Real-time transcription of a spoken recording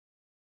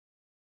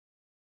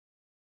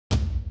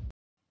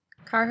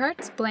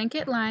Carhartt's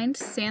blanket-lined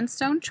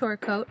Sandstone Chore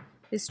coat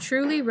is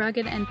truly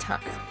rugged and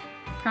tough,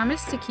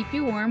 promised to keep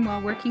you warm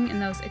while working in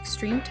those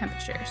extreme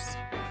temperatures.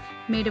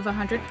 Made of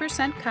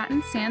 100%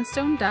 cotton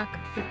sandstone duck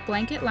with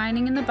blanket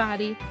lining in the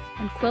body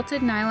and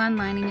quilted nylon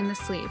lining in the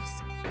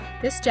sleeves.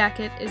 This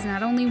jacket is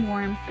not only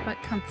warm,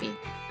 but comfy.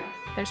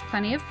 There's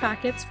plenty of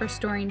pockets for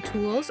storing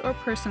tools or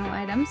personal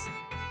items,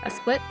 a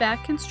split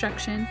back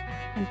construction,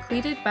 and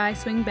pleated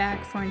bi-swing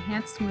bag for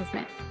enhanced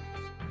movement.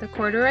 The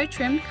corduroy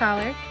trimmed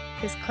collar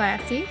is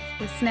classy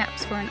with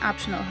snaps for an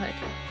optional hood.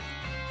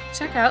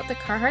 Check out the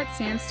Carhartt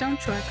Sandstone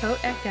Chore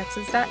coat at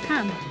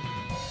Getz's.com.